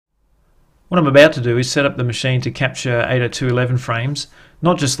What I'm about to do is set up the machine to capture 802.11 frames,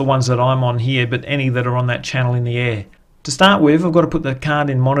 not just the ones that I'm on here, but any that are on that channel in the air. To start with, I've got to put the card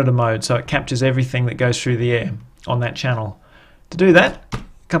in monitor mode so it captures everything that goes through the air on that channel. To do that,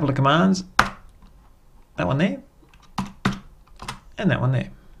 a couple of commands, that one there, and that one there.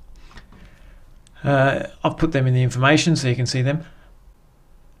 I've put them in the information so you can see them.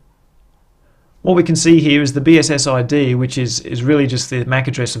 What we can see here is the BSS ID, which is really just the MAC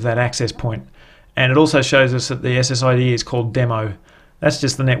address of that access point. And it also shows us that the SSID is called demo. That's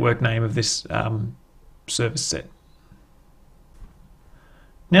just the network name of this service set.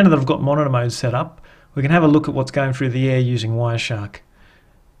 Now that I've got monitor mode set up, we can have a look at what's going through the air using Wireshark.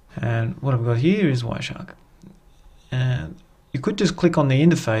 And what I've got here is Wireshark. And you could just click on the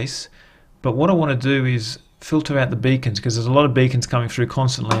interface, but what I want to do is filter out the beacons, because there's a lot of beacons coming through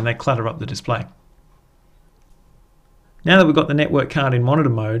constantly and they clutter up the display. Now that we've got the network card in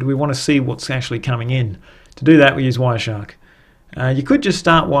monitor mode, we want to see what's actually coming in. To do that, we use Wireshark. You could just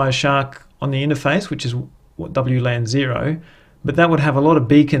start Wireshark on the interface, which is wlan 0, but that would have a lot of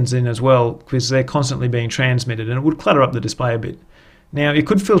beacons in as well, because they're constantly being transmitted and it would clutter up the display a bit. Now you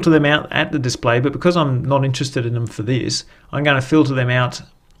could filter them out at the display, but because I'm not interested in them for this, I'm going to filter them out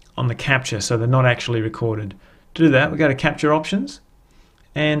on the capture so they're not actually recorded. To do that, we go to capture options,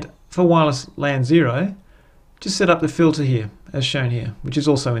 and for wireless LAN 0, just set up the filter here as shown here, which is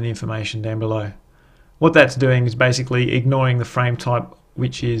also in the information down below. What that's doing is basically ignoring the frame type,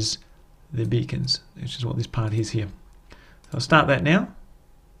 which is the beacons, which is what this part is here. So I'll start that now,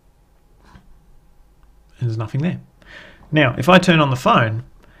 and there's nothing there. Now if I turn on the phone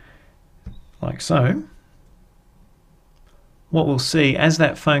like so, what we'll see as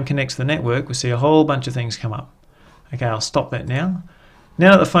that phone connects to the network, we'll see a whole bunch of things come up. Okay, I'll stop that now.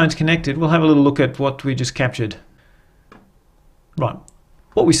 Now that the phone's connected, we'll have a little look at what we just captured. Right,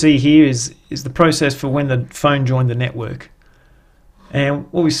 what we see here is the process for when the phone joined the network.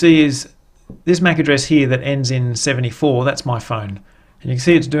 And what we see is this MAC address here that ends in 74, that's my phone. And you can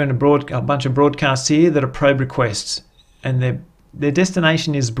see it's doing a bunch of broadcasts here that are probe requests. And their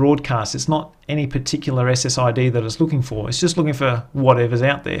destination is broadcast. It's not any particular SSID that it's looking for. It's just looking for whatever's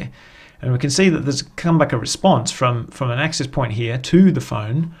out there. And we can see that there's come back a response from an access point here to the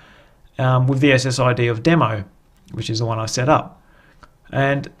phone with the SSID of demo, which is the one I set up.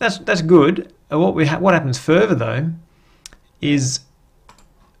 And that's good. What happens further though is,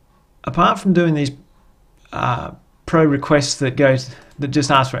 apart from doing these pro requests that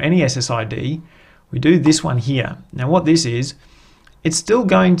just ask for any SSID, we do this one here. Now what this is, it's still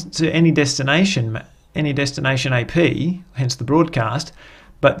going to any destination AP, hence the broadcast,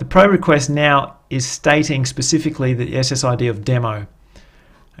 but the pro request now is stating specifically the SSID of demo.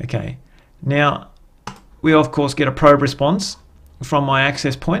 Okay, now we of course get a probe response from my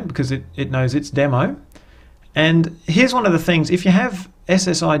access point because it knows it's demo. And here's one of the things, if you have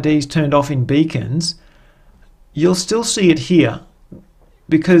SSIDs turned off in beacons, you'll still see it here,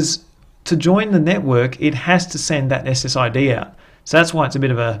 because to join the network it has to send that SSID out. So that's why it's a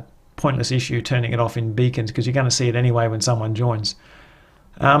bit of a pointless issue turning it off in beacons, because you're going to see it anyway when someone joins.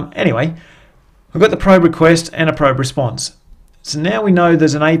 Anyway, we've got the probe request and a probe response. So now we know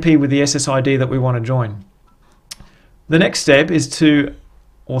there's an AP with the SSID that we want to join. The next step is to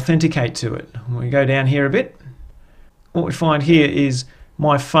authenticate to it. We go down here a bit. What we find here is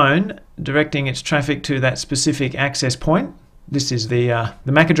my phone directing its traffic to that specific access point. This is the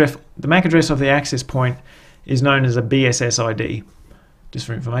MAC address. The MAC address of the access point is known as a BSS ID, just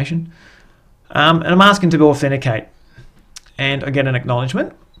for information. And I'm asking to authenticate, and I get an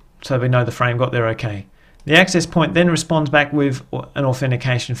acknowledgement, so we know the frame got there okay. The access point then responds back with an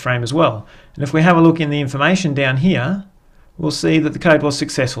authentication frame as well. And if we have a look in the information down here, we'll see that the code was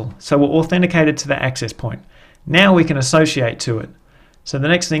successful. So we're authenticated to the access point. Now we can associate to it. So the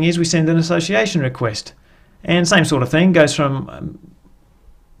next thing is we send an association request. And same sort of thing, goes from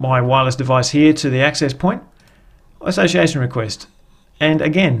my wireless device here to the access point, association request. And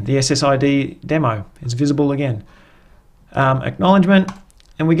again, the SSID demo is visible again. Acknowledgement,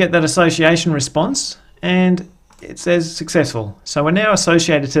 and we get that association response, and it says successful. So we're now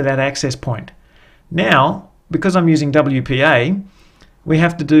associated to that access point. Now, because I'm using WPA, we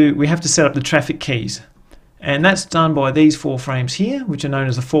have to set up the traffic keys. And that's done by these 4 frames here, which are known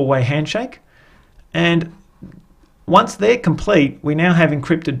as a 4-way handshake. And once they're complete, we now have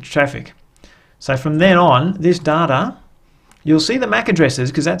encrypted traffic. So from then on, this data, you'll see the MAC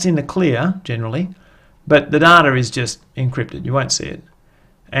addresses because that's in the clear generally, but the data is just encrypted. You won't see it.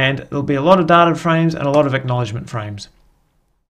 And there'll be a lot of data frames and a lot of acknowledgement frames.